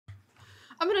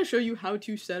I'm going to show you how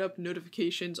to set up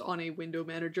notifications on a window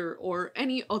manager or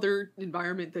any other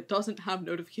environment that doesn't have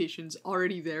notifications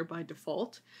already there by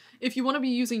default. If you want to be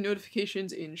using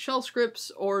notifications in shell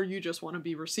scripts or you just want to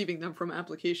be receiving them from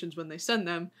applications when they send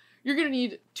them, you're going to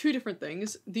need two different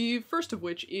things, the first of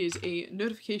which is a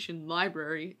notification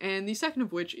library, and the second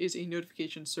of which is a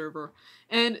notification server.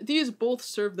 And these both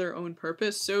serve their own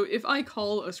purpose, so if I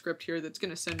call a script here that's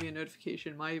going to send me a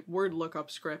notification, my word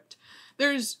lookup script,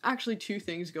 there's actually two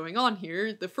things going on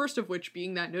here, the first of which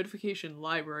being that notification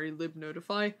library,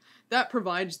 libnotify, that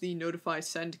provides the notify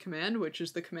send command, which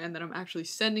is the command that I'm actually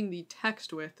sending the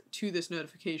text with to this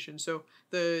notification. So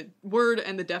the word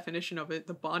and the definition of it,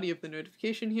 the body of the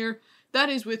notification here, that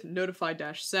is with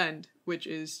notify-send, which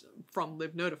is from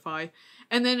libnotify.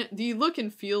 And then the look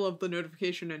and feel of the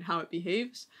notification and how it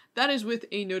behaves, that is with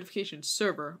a notification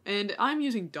server. And I'm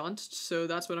using Dunst, so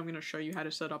that's what I'm going to show you how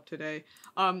to set up today.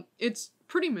 It's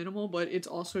pretty minimal, but it's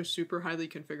also super highly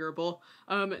configurable.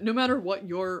 No matter what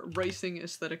your racing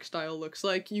aesthetic style looks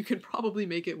like, you can probably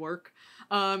make it work.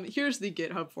 Here's the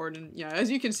GitHub for it, and yeah, as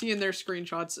you can see in their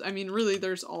screenshots, I mean, really,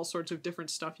 there's all sorts of different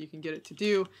stuff you can get it to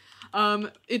do.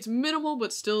 It's minimal,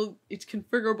 but still, it's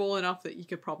configurable enough that you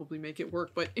could probably make it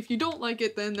work, but if you don't like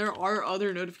it, then there are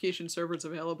other notification servers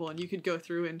available, and you could go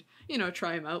through and, you know,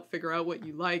 try them out, figure out what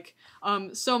you like.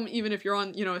 Some, even if you're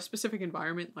on, you know, a specific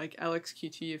environment, like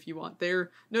LXQT, if you want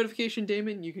their notification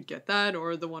daemon, you could get that,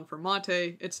 or the one for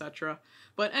Mate, etc.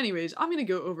 But anyways, I'm going to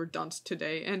go over Dunst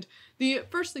today, and the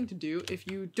first thing to do, if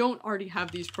you don't already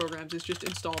have these programs, is just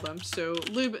install them. So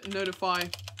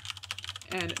libnotify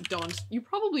and Dunst, you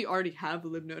probably already have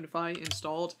libnotify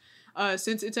installed,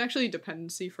 since it's actually a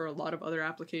dependency for a lot of other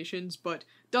applications, but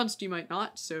Dunst you might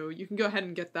not, so you can go ahead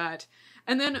and get that.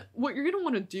 And then what you're going to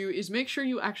want to do is make sure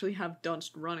you actually have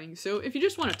Dunst running. So if you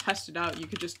just want to test it out, you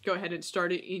could just go ahead and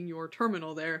start it in your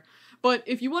terminal there. But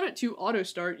if you want it to auto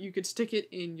start, you could stick it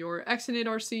in your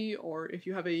exinate.rc, or if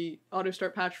you have a auto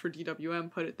start patch for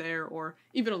DWM, put it there, or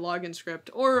even a login script,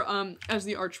 or as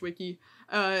the Arch Wiki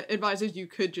advises, you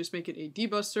could just make it a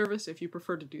dbus service if you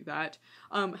prefer to do that.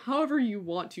 However you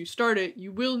want to start it,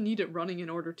 you will need it running in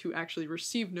order to actually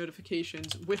receive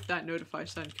notifications with that notify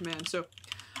send command. So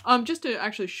just to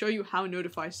actually show you how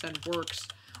notify send works,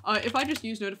 if I just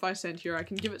use notify send here, I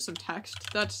can give it some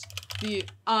text. That's the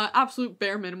absolute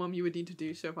bare minimum you would need to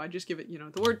do. So if I just give it, you know,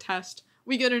 the word test,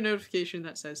 we get a notification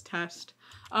that says test.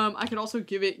 I could also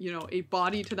give it, you know, a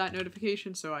body to that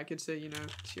notification. So I could say, you know,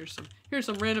 here's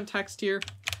some random text here.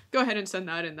 Go ahead and send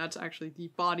that, and that's actually the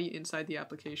body inside the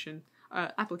application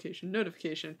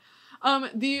notification.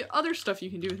 The other stuff you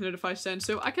can do with notify send,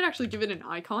 so I could actually give it an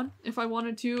icon if I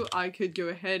wanted to. I could go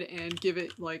ahead and give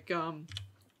it like a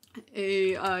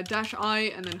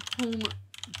 -i and then home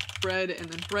bread and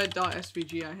then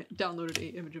bread.svg. I downloaded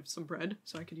an image of some bread,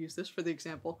 so I could use this for the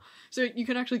example. So you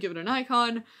can actually give it an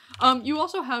icon. You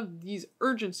also have these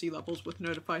urgency levels with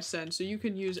notify send, so you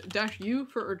can use -u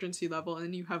for urgency level, and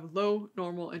then you have low,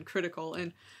 normal, and critical,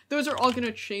 and those are all going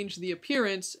to change the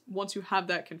appearance once you have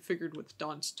that configured with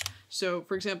Dunst. So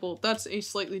for example, that's a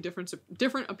slightly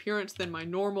different appearance than my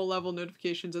normal level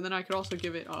notifications, and then I could also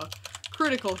give it a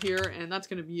critical here, and that's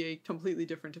going to be a completely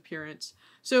different appearance.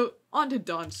 So on to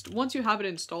Dunst. Once you have it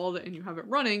installed and you have it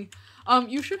running,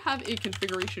 you should have a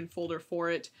configuration folder for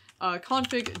it,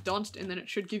 config Dunst, and then it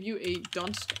should give you a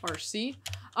Dunst.rc.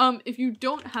 If you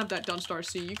don't have that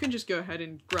Dunst.rc, you can just go ahead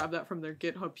and grab that from their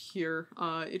GitHub here.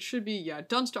 It should be, yeah,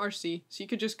 Dunst.rc, so you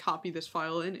could just copy this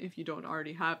file in if you don't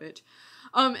already have it.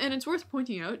 And it's worth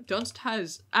pointing out, Dunst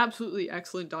has absolutely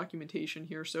excellent documentation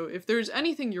here, so if there's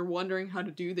anything you're wondering how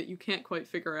to do that you can't quite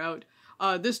figure out,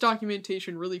 this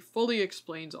documentation really fully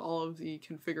explains all of the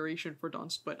configuration for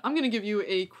Dunst, but I'm going to give you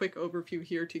a quick overview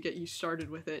here to get you started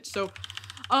with it. So,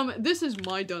 this is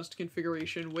my Dunst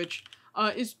configuration, which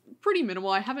is pretty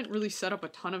minimal. I haven't really set up a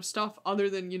ton of stuff other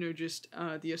than, you know, just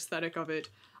the aesthetic of it.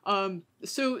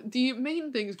 So the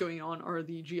main things going on are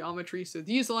the geometry. So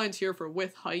these lines here for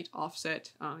width, height,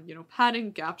 offset, you know,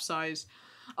 padding, gap size.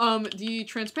 The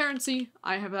transparency,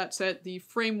 I have that set. The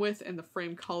frame width and the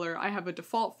frame color, I have a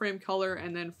default frame color,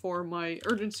 and then for my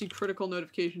urgency critical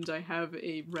notifications, I have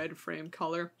a red frame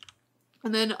color.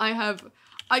 And then I have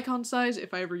icon size.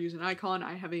 If I ever use an icon,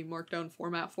 I have a markdown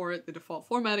format for it, the default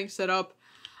formatting set up.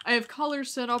 I have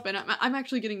colors set up, and I'm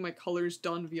actually getting my colors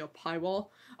done via Pywall,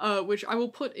 which I will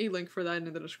put a link for that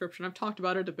in the description. I've talked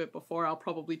about it a bit before. I'll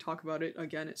probably talk about it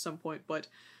again at some point, but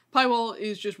Pywall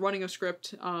is just running a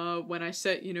script. When I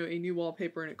set, you know, a new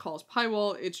wallpaper and it calls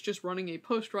Pywall, it's just running a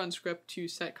post-run script to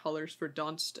set colors for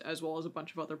Dunst, as well as a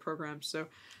bunch of other programs. So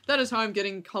that is how I'm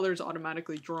getting colors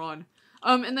automatically drawn.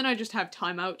 And then I just have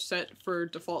timeout set for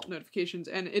default notifications,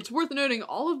 and it's worth noting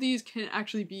all of these can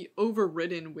actually be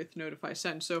overridden with notify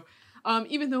send. So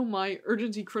even though my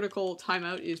urgency critical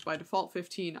timeout is by default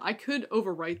 15, I could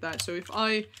overwrite that. So if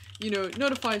I,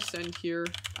 notify send here,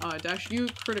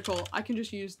 -u critical, I can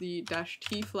just use the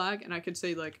 -t flag, and I could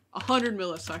say like 100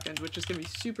 milliseconds, which is going to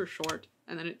be super short.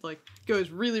 And then it like goes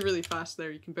really, really fast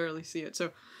there. You can barely see it.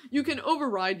 So you can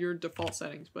override your default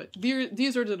settings, but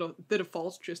these are the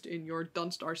defaults just in your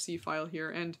Dunst RC file here.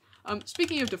 And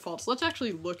speaking of defaults, let's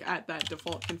actually look at that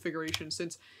default configuration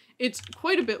since it's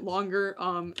quite a bit longer.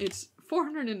 It's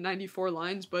 494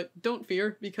 lines, but don't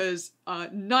fear because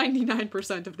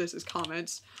 99% of this is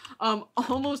comments.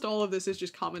 Almost all of this is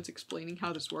just comments explaining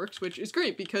how this works, which is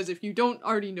great because if you don't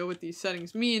already know what these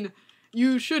settings mean,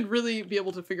 you should really be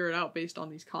able to figure it out based on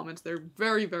these comments. They're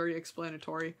very, very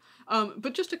explanatory.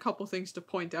 But just a couple things to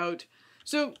point out.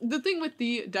 So the thing with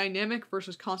the dynamic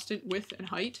versus constant width and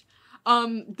height,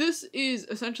 this is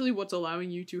essentially what's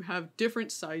allowing you to have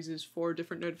different sizes for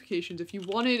different notifications. If you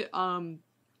wanted,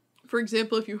 for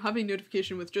example, if you have a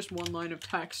notification with just one line of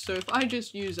text, so if I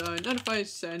just use notify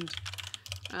send,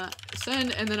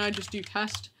 and then I just do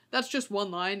test, that's just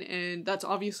one line, and that's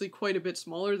obviously quite a bit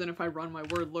smaller than if I run my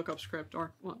word lookup script,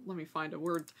 or, well, let me find a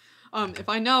word. If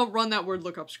I now run that word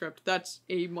lookup script, that's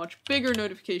a much bigger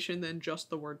notification than just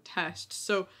the word test.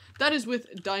 So that is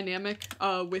with dynamic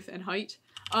width and height.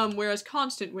 Whereas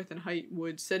constant width and height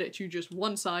would set it to just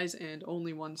one size and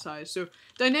only one size. So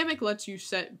dynamic lets you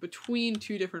set between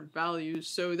two different values.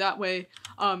 So that way,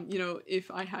 if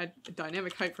I had a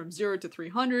dynamic height from 0 to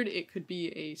 300, it could be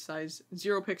a size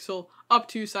 0 pixel up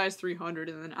to size 300,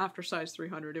 and then after size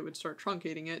 300, it would start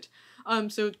truncating it.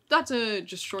 So that's a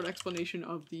just short explanation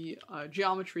of the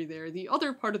geometry there. The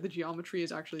other part of the geometry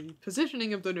is actually the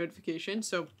positioning of the notification.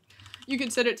 So you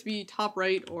can set it to be top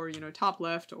right or, top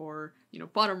left or,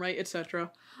 bottom right,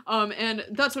 etc. And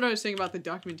that's what I was saying about the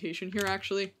documentation here,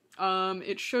 actually.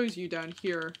 It shows you down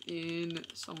here in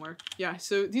somewhere. Yeah,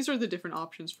 so these are the different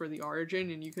options for the origin,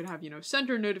 and you could have,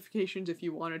 center notifications if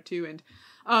you wanted to, and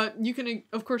you can,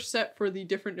 of course, set for the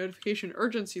different notification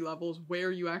urgency levels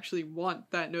where you actually want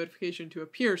that notification to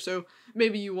appear. So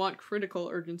maybe you want critical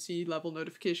urgency level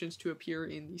notifications to appear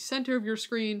in the center of your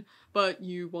screen, but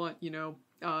you want,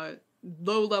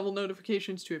 low-level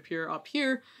notifications to appear up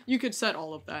here. You could set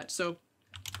all of that, so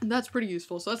that's pretty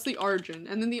useful. So that's the origin,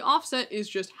 and then the offset is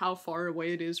just how far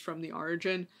away it is from the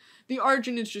origin. The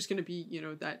origin is just going to be,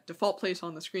 that default place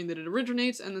on the screen that it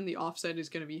originates, and then the offset is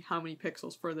going to be how many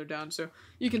pixels further down. So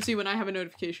you can see when I have a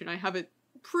notification, I have it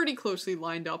pretty closely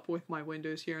lined up with my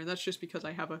windows here, and that's just because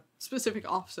I have a specific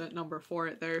offset number for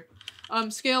it there.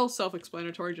 Scale,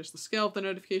 self-explanatory, just the scale of the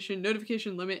notification.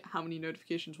 Notification limit, how many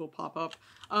notifications will pop up.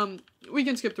 We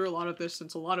can skip through a lot of this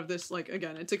since a lot of this,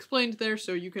 again, it's explained there,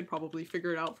 so you can probably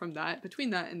figure it out from that, between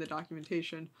that and the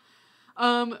documentation.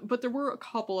 But there were a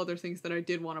couple other things that I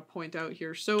did want to point out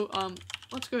here. So,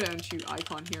 let's go down to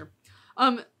icon here.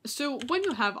 So when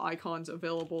you have icons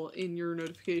available in your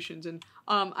notifications, and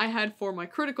I had for my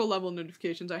critical level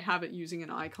notifications, I have it using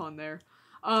an icon there.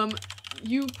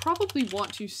 You probably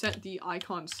want to set the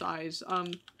icon size,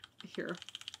 here.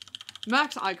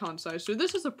 Max icon size. So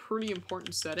this is a pretty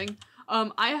important setting.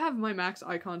 I have my max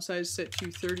icon size set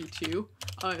to 32.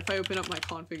 If I open up my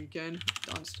config again,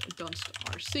 Dunst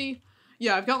RC.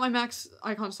 Yeah, I've got my max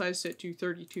icon size set to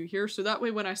 32 here, so that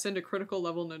way when I send a critical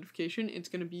level notification, it's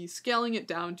going to be scaling it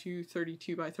down to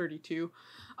 32 by 32,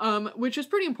 which is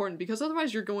pretty important because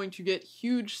otherwise you're going to get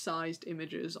huge sized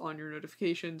images on your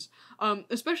notifications,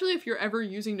 especially if you're ever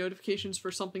using notifications for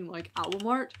something like album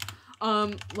art.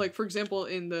 Like for example,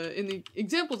 in the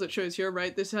examples it shows here,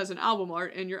 right, this has an album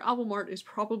art, and your album art is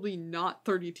probably not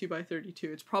 32 by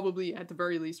 32. It's probably at the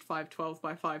very least 512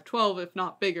 by 512, if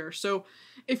not bigger. So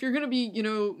if you're gonna be,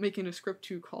 making a script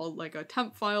to call like a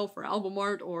temp file for album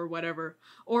art or whatever,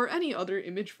 or any other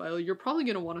image file, you're probably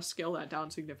gonna want to scale that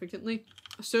down significantly.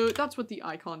 So that's what the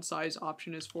icon size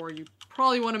option is for. You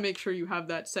probably want to make sure you have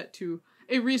that set to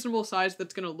a reasonable size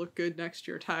that's gonna look good next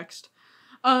to your text.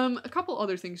 A couple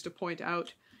other things to point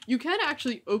out. You can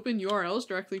actually open URLs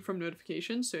directly from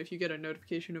notifications, so if you get a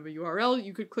notification of a URL,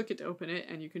 you could click it to open it,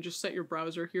 and you can just set your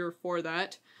browser here for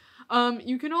that.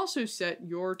 You can also set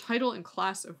your title and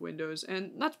class of windows,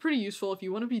 and that's pretty useful if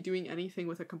you want to be doing anything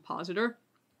with a compositor.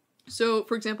 So,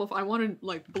 for example, if I wanted,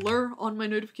 blur on my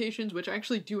notifications, which I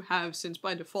actually do have since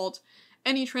by default,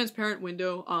 any transparent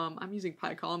window, I'm using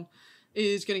PyCom,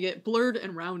 is going to get blurred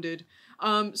and rounded.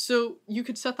 So you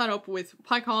could set that up with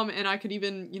PyCom, and I could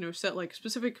even, set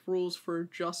specific rules for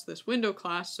just this window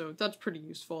class, so that's pretty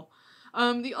useful.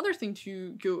 The other thing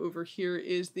to go over here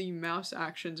is the mouse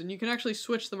actions, and you can actually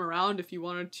switch them around if you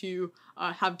wanted to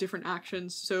have different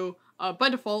actions. So by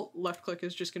default, left click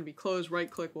is just going to be close, right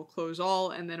click will close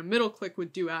all, and then a middle click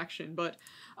would do action. But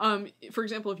for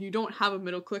example, if you don't have a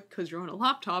middle click because you're on a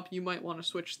laptop, you might want to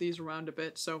switch these around a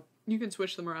bit. So you can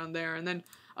switch them around there. And then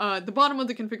the bottom of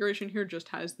the configuration here just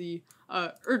has the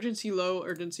urgency low,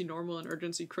 urgency normal, and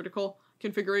urgency critical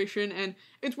configuration. And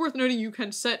it's worth noting you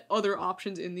can set other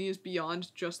options in these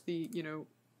beyond just the, you know,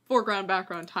 foreground,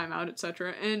 background, timeout,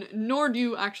 etc. And nor do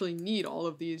you actually need all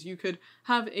of these. You could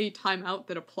have a timeout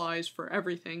that applies for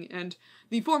everything. And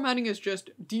the formatting is just,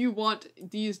 do you want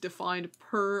these defined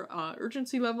per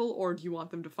urgency level, or do you want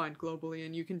them defined globally?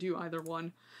 And you can do either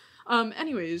one.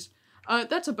 Anyways,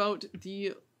 that's about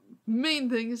the main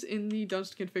things in the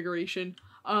Dunst configuration.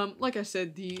 Like I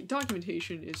said, the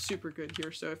documentation is super good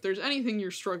here, so if there's anything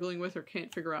you're struggling with or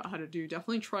can't figure out how to do,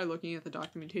 definitely try looking at the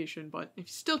documentation. But if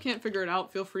you still can't figure it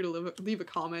out, feel free to leave a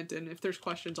comment, and if there's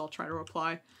questions, I'll try to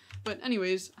reply. But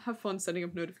anyways, have fun setting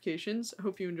up notifications. I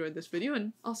hope you enjoyed this video,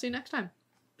 and I'll see you next time.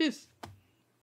 Peace!